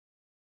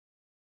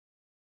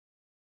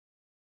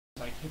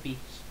hippie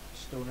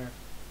stoner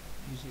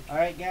music.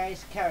 Alright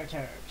guys,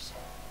 characters.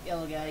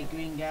 Yellow guy,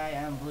 green guy,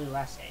 and blue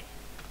lassie.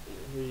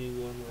 Who are you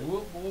going with?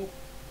 Whoop whoop.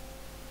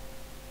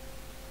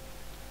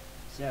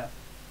 So,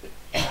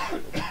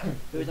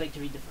 who would like to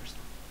read the first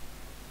one?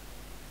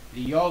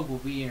 The Yawhg will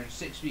be here in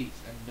 6 weeks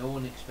and no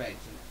one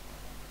expects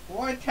it.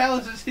 Why tell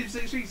us it's in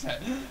 6 weeks?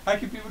 How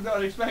can people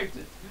not expect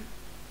it?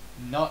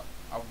 Not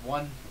a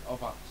one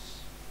of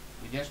us.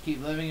 We just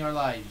keep living our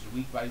lives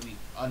week by week,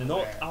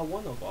 unaware. Not a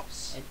one of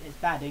us. It's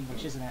bad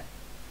English, isn't it?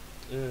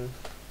 Yeah.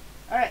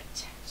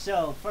 Alright,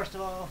 so first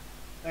of all,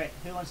 alright,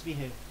 who wants to be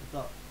who? We've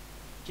got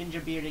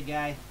ginger bearded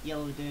guy,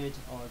 yellow dude,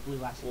 or blue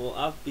lassie. Well,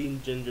 I've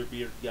been ginger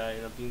beard guy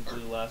and I've been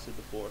blue lassie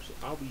before, so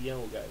I'll be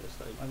yellow guy this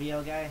time. Wanna be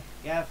yellow guy?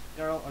 Gav,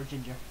 girl, or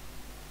ginger?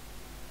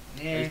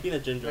 He's been a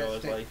ginger all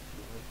his Let's life.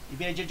 You've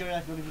been a ginger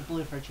life, you wanna be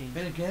blue for a change.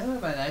 Been a girl in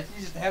my life,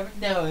 you just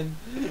haven't known.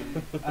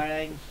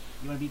 Alright,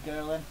 you wanna be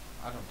girl then?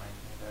 I don't mind.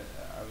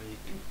 I really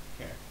don't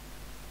care.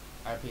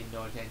 I pay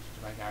no attention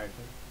to my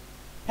character.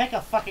 Pick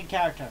a fucking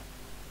character.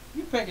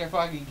 You pick a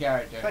fucking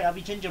character. Right, I'll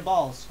be ginger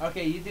balls.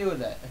 Okay, you deal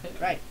with it.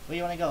 Right, where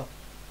you wanna go?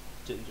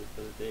 Ginger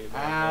for the day,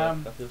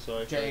 man. I feel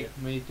sorry for you. Take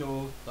me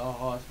to the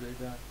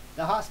hospital.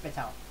 The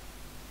hospital.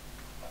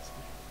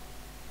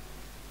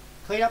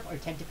 Clean up or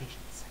tend to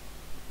patients?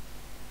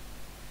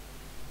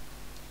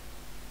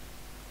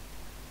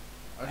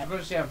 I was going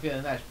to say I'm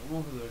feeling nice, but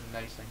both of those are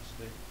nice things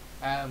to do.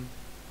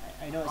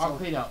 I know it's I'll all,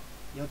 clean up.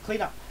 You'll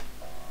clean up.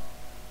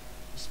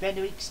 You spend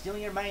a week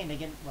stealing your mind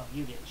again. Well,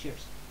 you get it's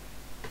yours.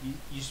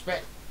 You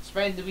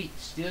spend the week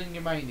stealing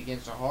your mind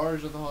against the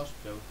horrors of the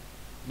hospital,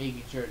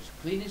 making sure it's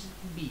clean as it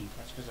can be.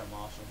 That's because I'm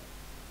awesome.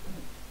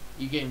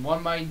 You gain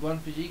one mind, one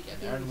physique,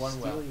 and earn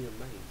one wealth. Stealing your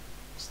mind.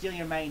 Stealing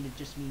your mind, it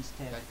just means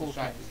to Like focus.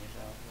 distracting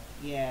yourself.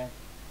 Yeah.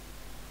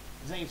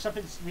 It's like if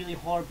something's really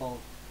horrible,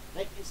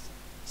 like it's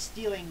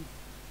stealing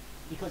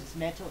because it's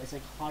metal, it's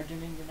like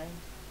hardening your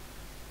mind.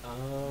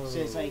 Oh. So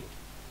it's like,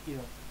 you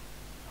know,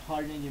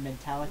 hardening your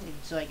mentality.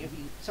 So like if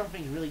you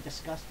something's really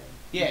disgusting.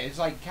 Yeah, it's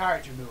like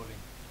character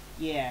building.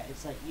 Yeah,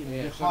 it's like, you know,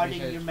 Yeah, you're somebody hardening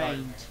said your it's mind,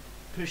 hardening.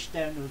 push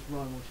down those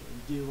wrong emotions,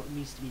 and do what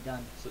needs to be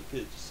done. So it could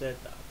have just said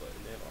that, but it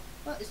never.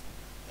 Well, it's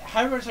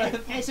How much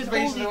It's an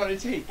space do oldie- I want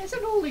to take? it's an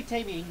oldie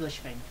timey English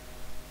thing.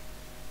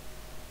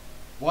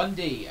 One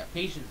day, a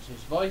patient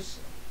whose voice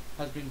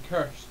has been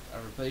cursed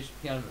and replaced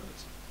with piano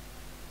notes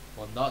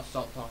will not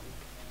stop talking.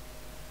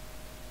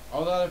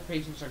 All the other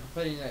patients are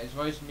complaining that his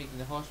voice is making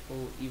the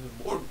hospital even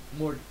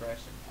more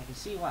depressing. I can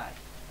see why.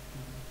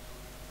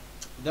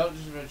 The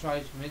doctors will try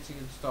convincing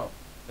him to stop,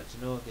 but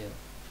to no avail.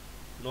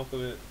 Knock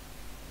him out.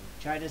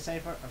 Try to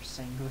decipher or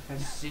sing with him.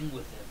 Sing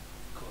with him,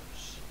 of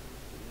course.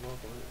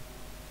 Knock him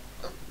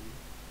out.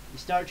 You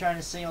start trying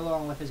to sing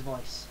along with his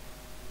voice.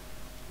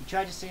 You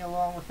try to sing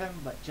along with him,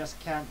 but just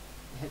can't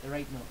hit the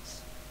right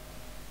notes.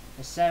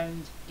 The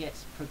sound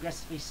gets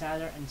progressively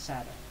sadder and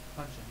sadder.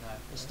 Punch him now.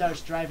 It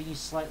starts driving you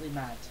slightly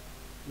mad.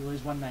 You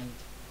lose one mind.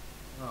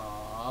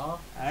 Aww.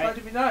 Alright. Try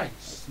to be nice.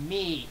 It's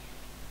me.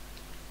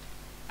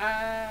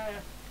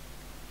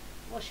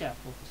 What should I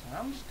focus on?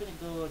 I'm just gonna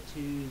go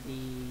to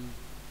the.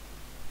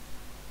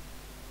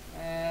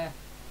 I'm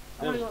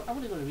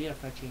gonna go to Rhea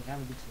for a change. I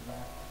haven't been to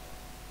that.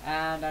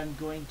 And I'm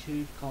going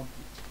to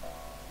compete.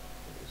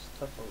 Just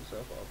tough on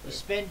yourself up You there.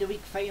 spend a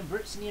week fighting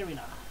brutes in the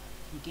arena.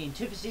 You gain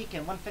 2 physique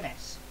and 1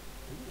 finesse.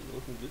 Ooh,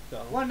 looking good,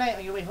 Carroll. One night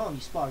on your way home,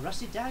 you spot a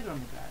rusty dagger on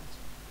the ground.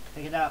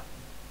 Pick it up.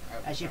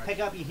 As you pick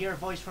up, you hear a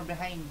voice from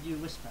behind you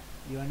whisper,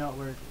 "You are not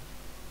worthy."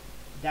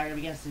 The dagger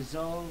begins to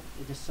dissolve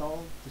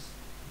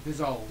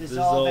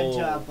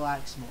into a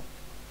black smoke.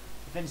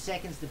 Within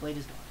seconds, the blade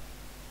is gone.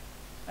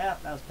 Well,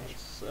 that was patient.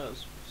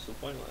 That's so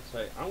pointless.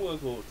 Right, I'm gonna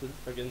go to the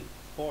friggin'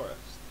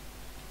 forest.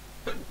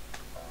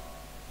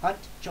 Hunt,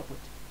 chop wood.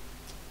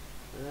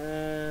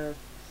 We'll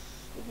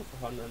go for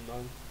hunting,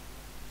 man.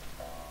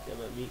 Get a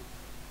bit of meat.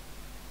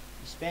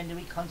 You spend a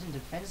week hunting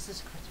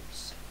defenseless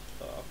critters.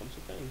 I'm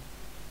so fine.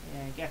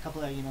 Yeah, get a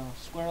couple of,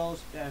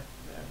 squirrels,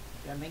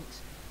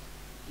 minks.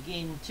 You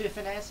gain 2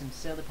 finesse and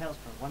sell the pelts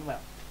for 1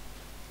 wealth.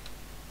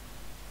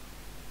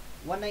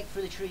 One night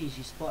through the trees,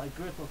 you spot a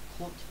group of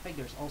cloaked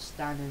figures all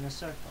standing in a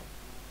circle.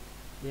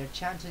 They are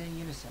chanting in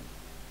unison.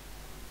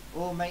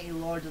 O mighty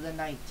Lord of the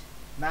Night,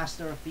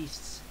 Master of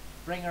Beasts,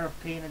 Bringer of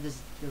Pain and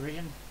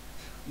Derision.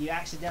 You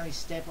accidentally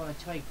step on a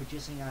twig,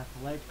 producing a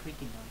loud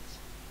creaking noise.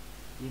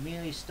 You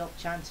immediately stop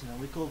chanting and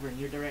look over in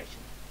your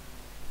direction.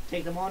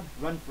 Take them on,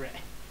 run for it.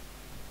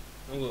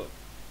 I'm gonna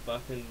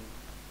fucking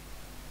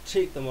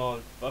take them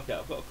on. Fuck it,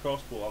 I've got a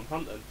crossbow, I'm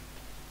hunting.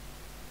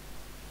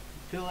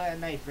 Pull out a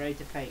knife, ready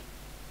to fight.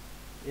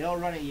 They all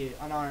run at you,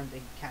 unarmed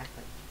and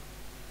cackling.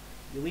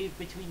 You weave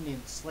between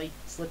them,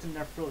 slitting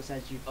their throats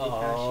as you pass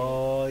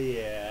Oh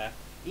yeah.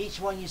 Each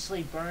one you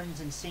slay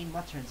burns insane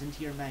mutterings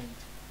into your mind.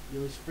 You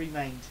lose free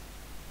mind.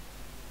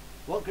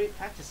 What great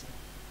practicing.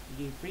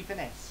 You gain 3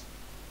 finesse.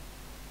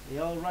 They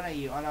all run at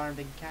you, unarmed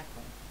and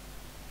cackling.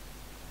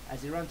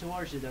 As they run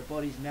towards you, their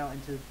bodies melt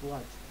into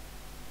blood.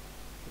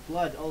 The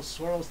blood all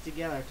swirls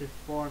together to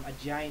form a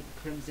giant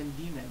crimson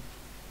demon.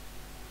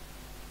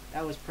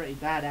 That was pretty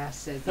badass,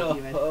 says the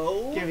demon,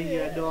 Oh, giving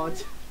you a nod.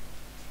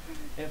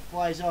 It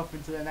flies off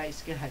into the night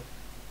sky.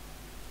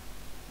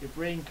 Your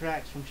brain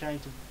cracks from trying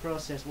to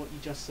process what you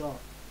just saw.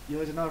 You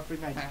was another free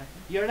night.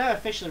 You're now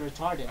officially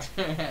retarded.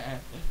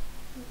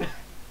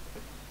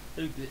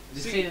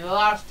 See, the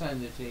last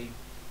time the team,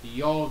 the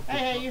Yawhg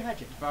Hey, you had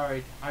your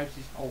buried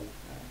houses whole,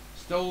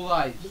 stole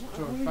lives,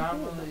 tore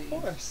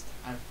families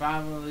and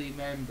family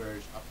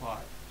members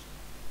apart.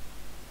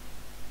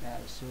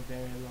 That was so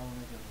very long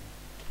ago.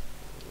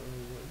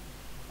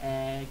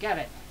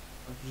 Gavin.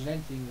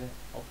 Representing the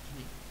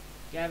opportunity.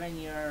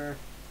 Gavin, your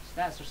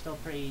stats are still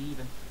pretty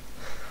even.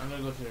 I'm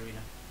gonna go to the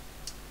arena.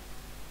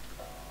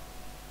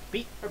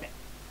 Beat or bet?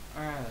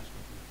 Ah, that's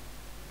good.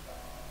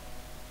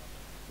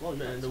 Whoa, you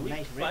got And the some week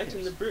nice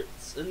fighting the rapiers.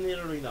 brutes in the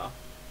arena.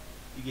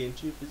 You gain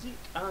 2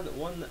 physique and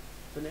 1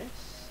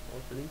 finesse or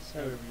finesse,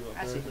 however you want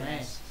I to say word it.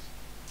 finesse.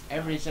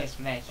 Everybody says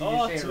finesse. You Oh,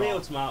 just say it tomato,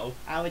 wrong. tomato.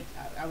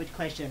 I would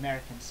question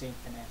Americans saying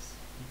finesse.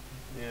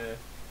 Yeah.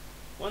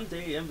 One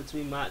day in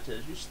between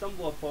matches, you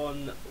stumble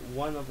upon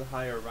one of the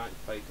higher ranked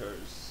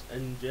fighters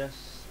Ingesting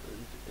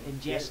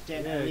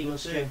yeah, illegal go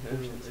say, strength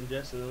potions.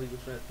 ingesting illegal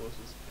strength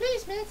potions.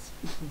 Please, miss.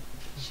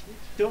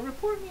 Don't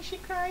report me, she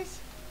cries.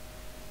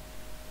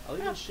 I'll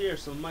even share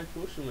some of my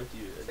potion with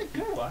you. It's and a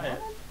keep girl, quiet.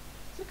 man.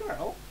 It's a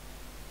girl.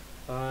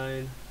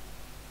 Fine.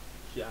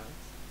 She asks.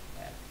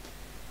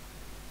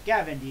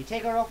 Gavin, do you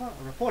take our offer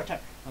or report her?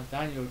 Well,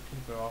 Daniel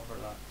took the offer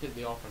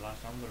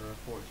last time. I'm gonna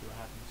report, see what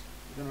happens.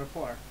 You're going to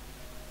report her.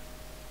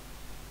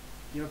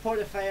 You report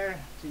the fire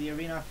to the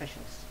arena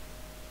officials.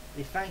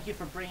 They thank you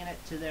for bringing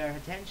it to their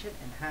attention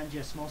and hand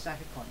you a small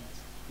sack of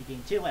coins. You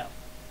gain 2 wealth.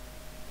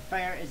 The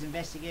fire is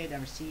investigated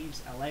and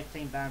receives a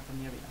lifetime ban from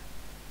the arena.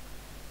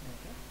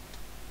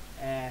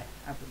 Okay.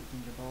 I'll put the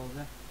ginger ball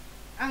there.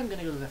 I'm going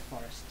to go to the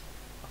forest.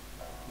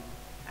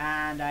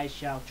 And I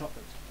shall chop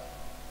it.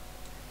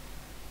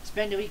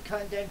 Spend a week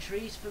cutting down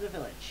trees for the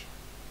village.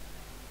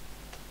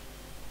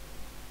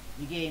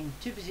 You gain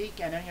 2 physique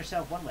and earn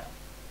yourself 1 wealth.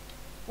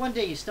 One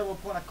day you stumble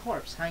upon a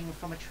corpse hanging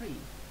from a tree.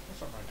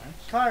 That's not very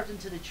nice. Carved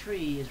into the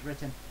tree is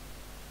written,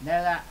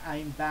 "Now that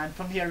I'm banned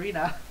from the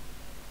arena."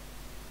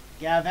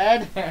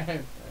 Gavin!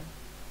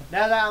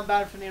 Now that I'm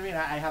banned from the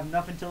arena, I have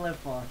nothing to live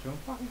for. Don't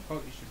fucking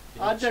fuck you should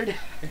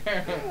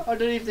bitch.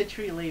 Underneath the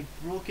tree lay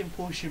broken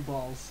potion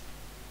balls.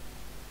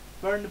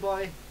 Burn the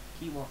boy,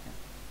 keep walking.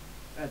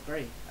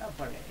 Bury. I'll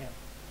bury it,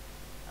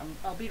 yeah.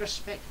 I'll be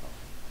respectful.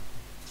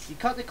 You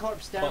cut the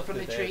corpse down Fuck from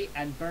the the tree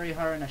and bury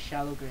her in a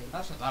shallow grave.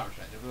 That's not that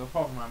respectable. The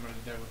problem I'm gonna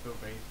do with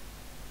Physique.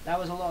 That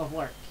was a lot of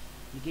work.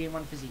 You gain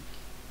 1 physique.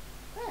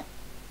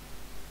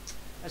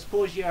 I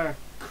suppose your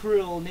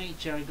cruel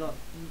nature got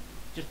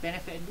just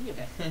benefited me a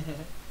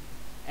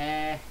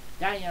bit.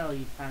 Daniel,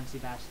 you fancy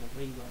bastard,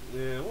 where you going?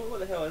 Yeah, what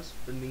the hell is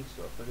finesse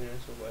or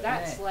finesse or whatever?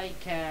 That's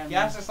like Yeah,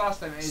 that's this last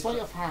time. sleight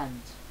of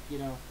hand. You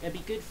know, it'd be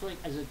good for like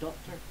as a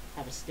doctor,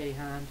 have a steady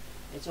hand.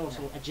 It's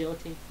also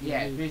agility. You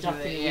Yeah, know, basically,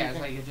 ducking yeah, it's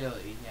movement. like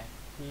agility. Yeah.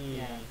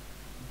 Yeah.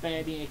 But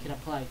I mean, it can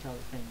apply to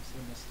other things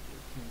in this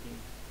kind of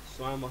game.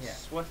 So I'm a Yeah.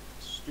 swift,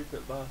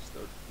 stupid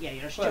bastard. Yeah,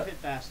 you're a Well-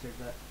 stupid bastard,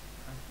 but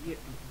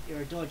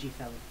you're a dodgy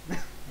fellow.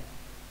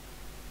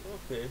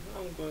 Okay,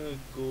 I'm gonna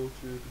go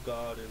to the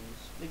gardens.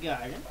 The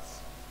gardens.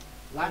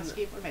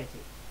 Landscape or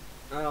meditate?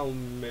 I'll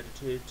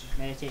meditate.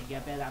 Meditate,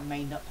 get a bit of that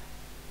mind up.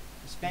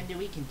 Spend a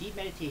week in deep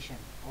meditation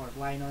or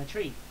lying on a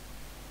tree.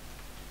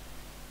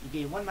 You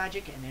gain 1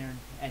 magic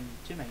and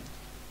 2 mind.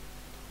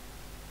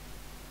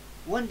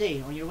 One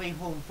day, on your way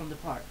home from the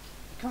park,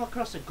 you come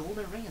across a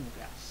golden ring in the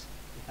grass.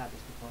 You've had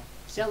this before.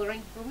 Sell the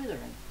ring or wear the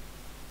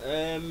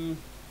ring.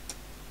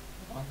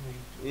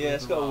 Yeah,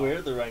 it's got to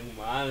wear the ring,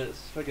 man.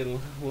 It's freaking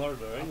Lord of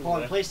the Rings. Upon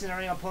there. placing the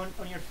ring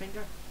on your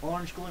finger,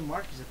 orange glowing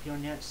markings appear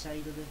on the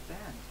outside of the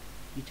band.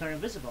 You turn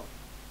invisible.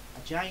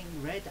 A giant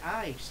red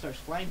eye starts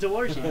flying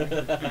towards you.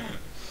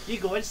 You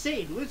go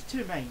insane, lose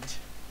 2 mind.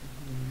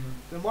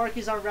 The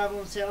markings unravel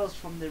themselves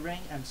from the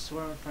ring and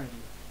swirl in front of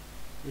you.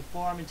 They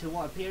form into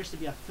what appears to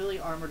be a fully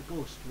armoured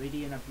ghost,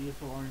 radiating a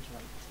beautiful orange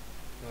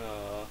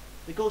light.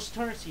 The ghost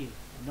turns to you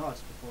and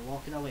nods before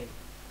walking away.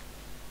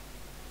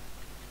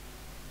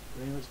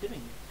 The ring looks good on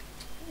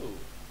you. Oh.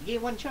 You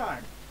gain 1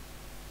 charm.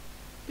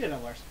 Good or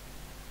worse.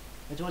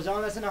 It was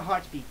honest in a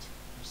heartbeat,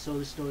 and so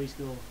the stories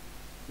go.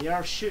 The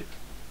earth shook,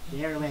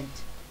 the air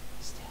went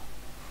still.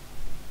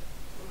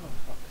 Oh,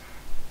 fuck.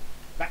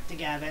 Back to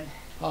Gavin.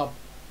 Pub.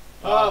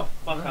 Oh,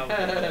 fuck, I'm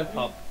going to the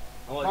pub.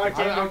 I want Hard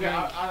to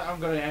time. I'm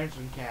gonna earn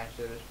some cash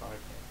to this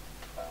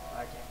podcast.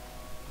 Okay.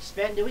 You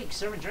spend a week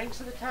serving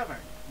drinks at the tavern.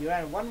 You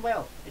earn 1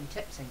 wealth in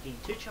tips and gain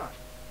 2 charm.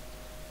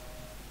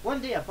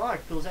 One day a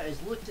bard pulls out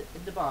his lute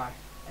in the bar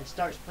and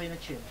starts playing a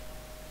tune.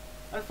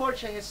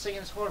 Unfortunately his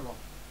singing is horrible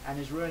and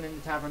is ruining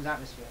the tavern's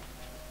atmosphere.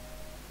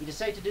 You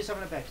decide to do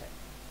something about it.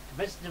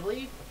 Convince him to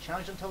leave or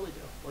challenge him to Ludo.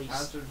 Well,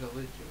 Answer to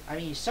Lucio. I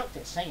mean, you sucked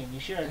at singing. You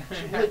sure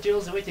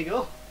Ludo's the way to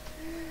go?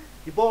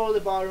 You borrow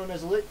the bar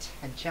owner's lute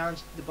and challenge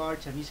the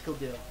bard to a musical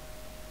duel.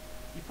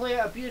 You play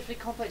out a beautifully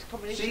complex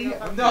combination See,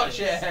 of I'm not accords.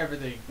 shit at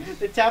everything.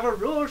 The tavern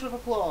roars with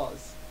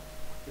applause.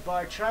 The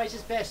bard tries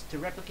his best to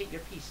replicate your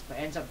piece, but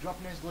ends up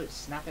dropping his loot,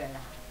 snapping it in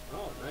half.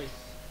 Oh, nice.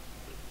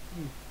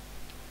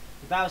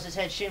 He bows his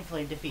head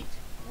shamefully in defeat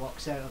and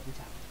walks out of the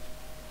town.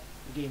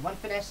 You gain 1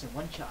 finesse and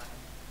 1 charm.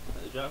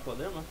 The jackpot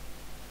there,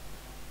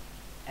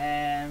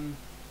 man.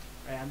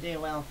 Right, I'm doing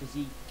well on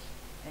physique.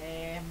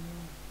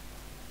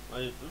 Oh,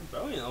 you're doing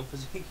brilliant on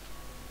physique.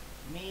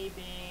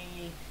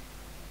 Maybe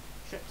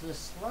trip to the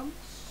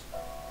slums,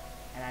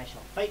 and I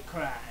shall fight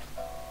crime.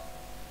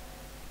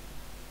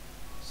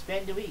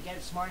 Spend a week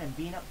outsmarting and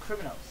beating up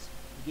criminals.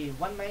 You gain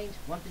 1 mind,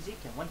 1 physique,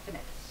 and 1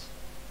 finesse.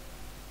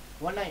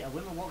 One night, a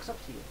woman walks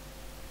up to you.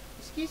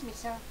 Excuse me,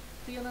 sir.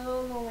 Feeling a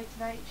little lonely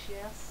tonight, she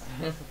asks.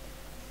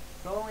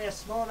 For only a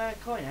small amount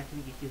of coin, I can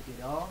make you feel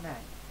good all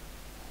night.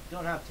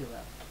 Don't have to,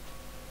 well.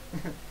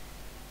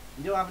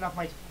 You don't have enough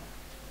money to feel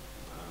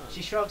that.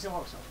 She shrugs and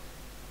walks off.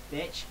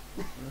 Bitch.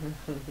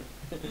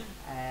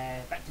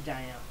 Back to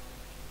Daniel.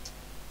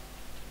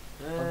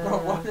 I'm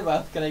not worried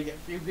about can I get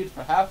feel good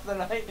for half the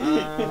night?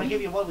 If I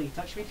give you one, will you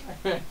touch me?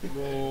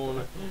 Going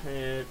to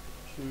head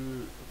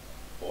to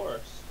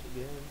forest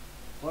again.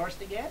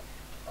 Forest again?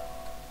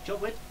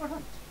 Jump wood or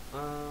hunt?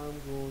 I'm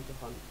going to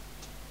hunt.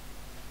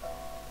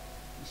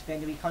 You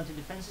spend a week hunting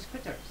defenseless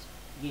critters.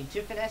 You gain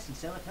 2 finesse and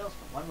sell the pills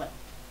for 1 wealth.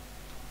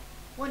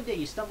 One day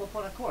you stumble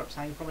upon a corpse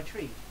hanging from a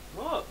tree.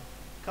 What?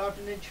 Carved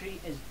in the tree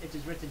it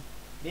is written,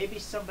 maybe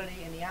somebody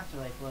in the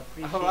afterlife will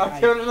appreciate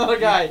I'm killing another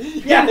guy.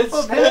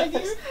 Beautiful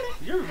Yes.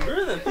 You're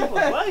ruining people's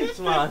lives,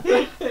 man.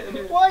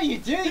 What are you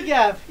doing,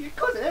 Gav? You're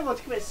causing everyone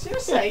to commit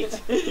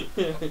suicide.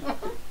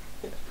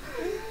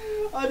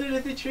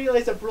 Underneath the tree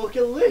lies a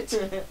broken lute.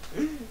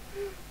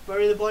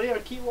 Bury the body or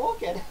keep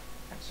walking.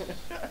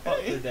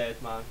 Fuck the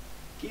dead, man.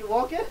 Keep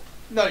walking?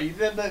 No, you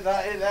did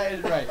that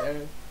is right.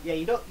 Yeah,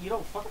 you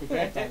don't fuck the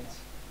dead things.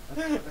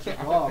 That's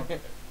wrong.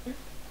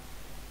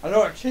 I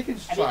know our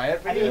chickens try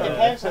it, but it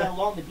depends on how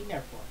long they've been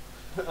there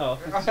for. Oh.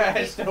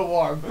 it's still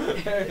warm.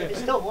 It's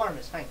still warm,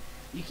 it's fine.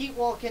 You keep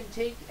walking,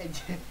 taking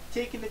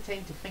the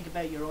time to think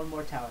about your own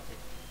mortality.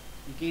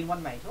 You gain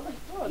 1 mind.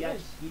 Oh, yeah,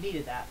 nice. you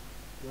needed that.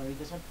 You want to read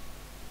this one?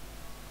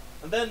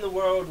 And then the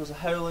world was a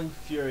howling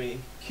fury,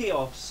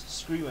 chaos,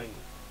 screaming,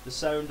 the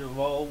sound of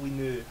all we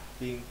knew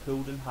being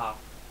pulled in half.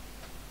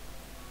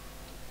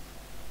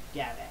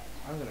 Gavin.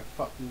 I'm gonna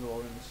fuck you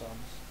all in the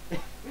sons.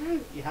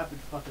 You have been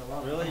fucking a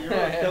lot. Really? You're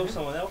gonna kill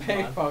someone else,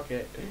 man?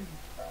 Pickpocket.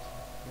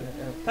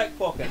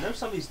 Pickpocket. Now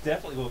somebody's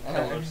definitely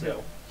gonna kill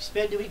herself. You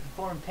spend a week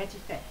performing petty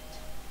theft.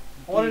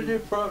 I want to do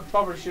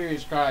proper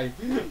serious crime.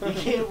 You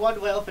gain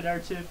 1 wealth and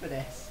earn 2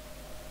 finesse.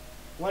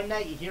 One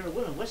night you hear a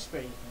woman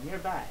whispering from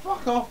nearby.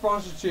 Fuck off,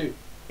 prostitute.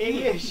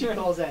 Hey, she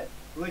calls out,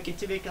 looking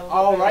to make a little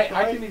Oh bit right, of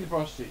I coin. can be the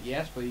prostitute.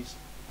 Yes, please.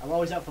 I'm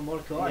always up for more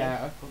coin.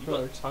 Yeah, of You've got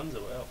course. tons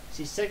of wealth.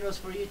 She signals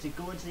for you to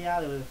go into the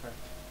alley with her.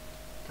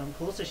 Come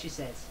closer, she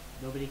says.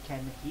 Nobody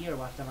can hear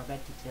what I'm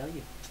about to tell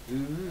you.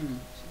 Ooh.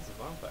 She's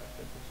a vampire,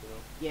 you know.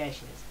 Yeah,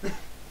 she is.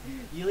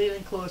 You lean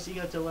in close,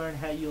 eager to learn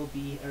how you'll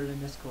be earning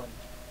this coin.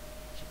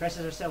 She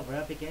presses herself right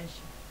up against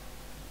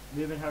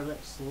you, moving her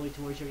lips slowly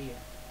towards your ear.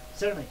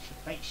 Suddenly, she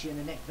bites you in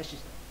the neck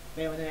viciously.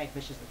 Bite in the neck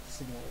viciously to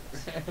simulate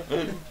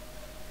this.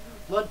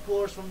 Blood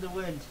pours from the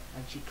wound,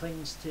 and she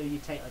clings to you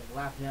tightly,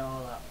 laughing it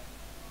all up.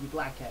 You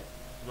black out.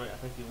 Right, I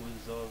think he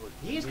was like.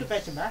 You just go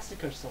back to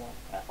massacre someone.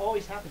 That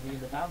always happens when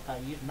you're the vampire.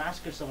 You just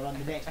massacre someone on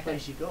the next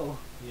place you go.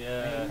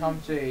 Yeah. Come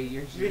to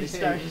you're You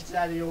start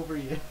standing over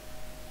you.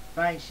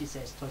 Fine, she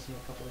says, tossing you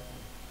a couple of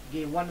things.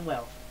 You gain 1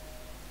 wealth.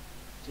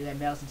 She then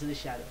melts into the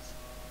shadows.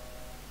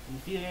 When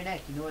you feel your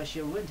neck, you notice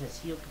your wound has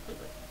healed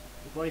completely.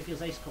 Your body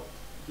feels ice cold.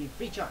 You gain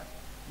 3 charm.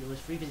 You lose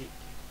 3 physique.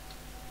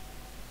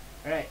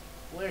 Alright,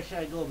 where should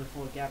I go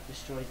before Gap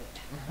destroys it?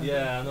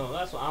 Yeah, I know.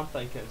 That's what I'm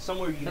thinking.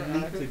 Somewhere you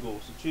need to go,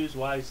 so choose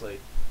wisely.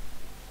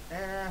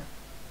 I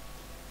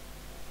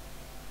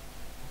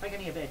think I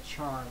need a bit of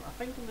charm. I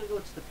think I'm going to go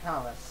to the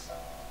palace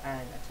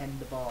and attend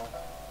the ball.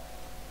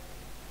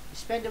 You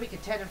spend a week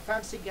attending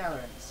fancy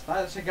gatherings.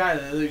 That's a guy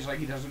that looks like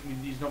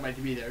he's not meant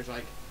to be there. It's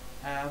like,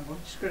 I'm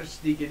just gonna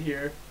sneak in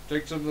here,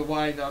 drink some of the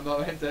wine that I'm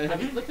not meant to. I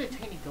mean, look at the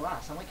tiny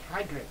glass. I'm like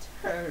Hagrid.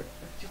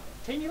 Just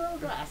tiny little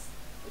glass.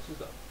 This has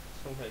got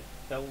some kind of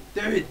felt.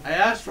 Dude, I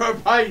asked for a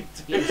pint.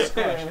 He's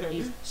Scottish.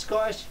 He's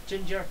Scottish,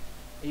 ginger,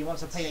 and he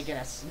wants a pint of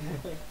Guinness.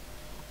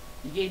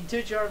 You gain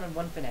 2 charm and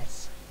 1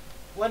 finesse.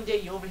 One day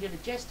you overhear the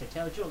jester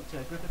tell a joke to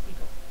a group of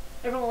people.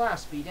 Everyone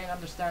laughs, but you don't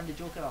understand the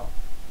joke at all.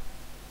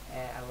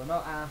 I will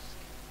not ask.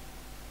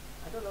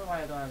 I don't know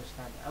why I don't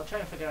understand it. I'll try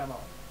and figure it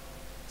out.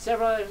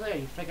 Several hours later,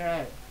 you figure it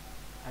out,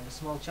 and a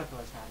small chuckle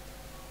is had.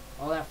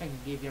 All that thinking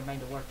gave your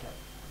mind a workout.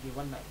 Give you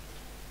 1 mind.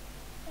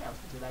 Yeah, that's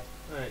not too bad.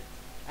 Right.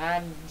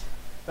 And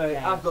Right,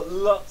 yeah. I've got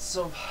lots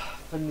of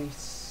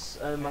finesse,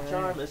 and my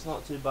charm is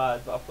not too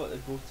bad, but I've got to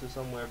go to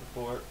somewhere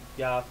before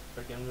Gav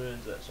freaking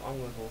ruins it, so I'm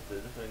going to go to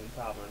the freaking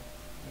tavern.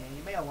 yeah,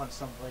 you may have want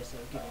some place that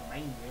will give you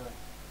mind, really.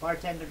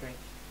 Bartender drink.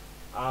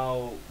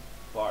 I'll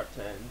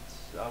bartend.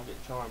 I'll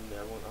get charm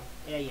there, won't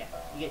I? Yeah,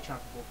 you get charm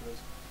for both of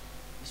those.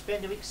 You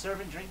spend a week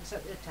serving drinks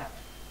at the tavern.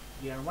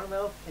 You earn 1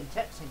 wealth in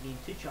tips and gain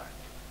 2 charm.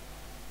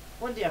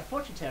 One day a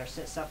fortune teller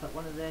sits up at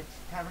one of the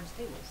tavern's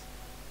tables.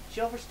 She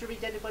offers to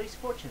read anybody's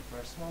fortune for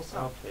a small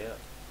sum. I'll pay it.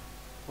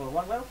 For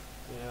 1 wealth,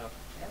 Yeah.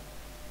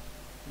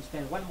 you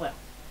spend 1 wealth.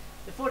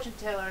 The fortune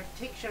teller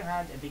takes your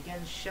hand and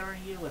begins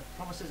showering you with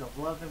promises of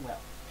love and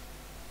wealth.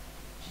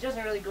 She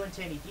doesn't really go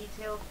into any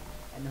detail,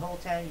 and the whole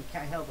time you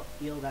can't help but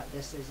feel that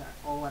this is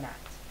all an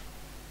act.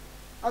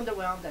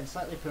 Underwhelmed and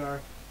slightly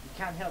poor, you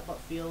can't help but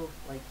feel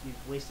like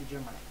you've wasted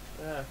your money.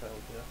 Yeah, I felt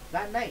yeah.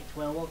 That night,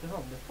 while walking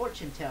home, the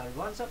fortune teller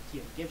runs up to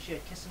you and gives you a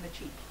kiss on the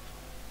cheek.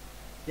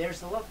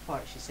 There's the love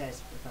part, she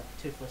says with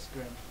a toothless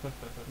grin.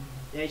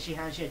 Then she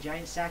hands you a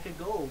giant sack of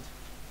gold.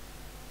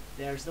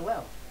 There's the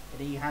wealth. And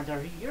then you hand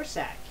her your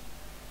sack.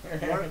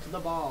 Work the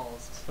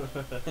balls.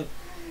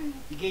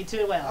 You gain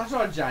 2 wealth. That's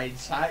not a giant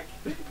sack.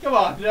 Come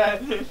on.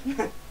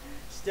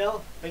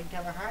 Still, think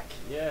I'm a hack?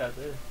 Yeah, I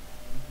do.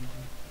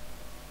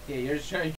 Yeah, you're just trying to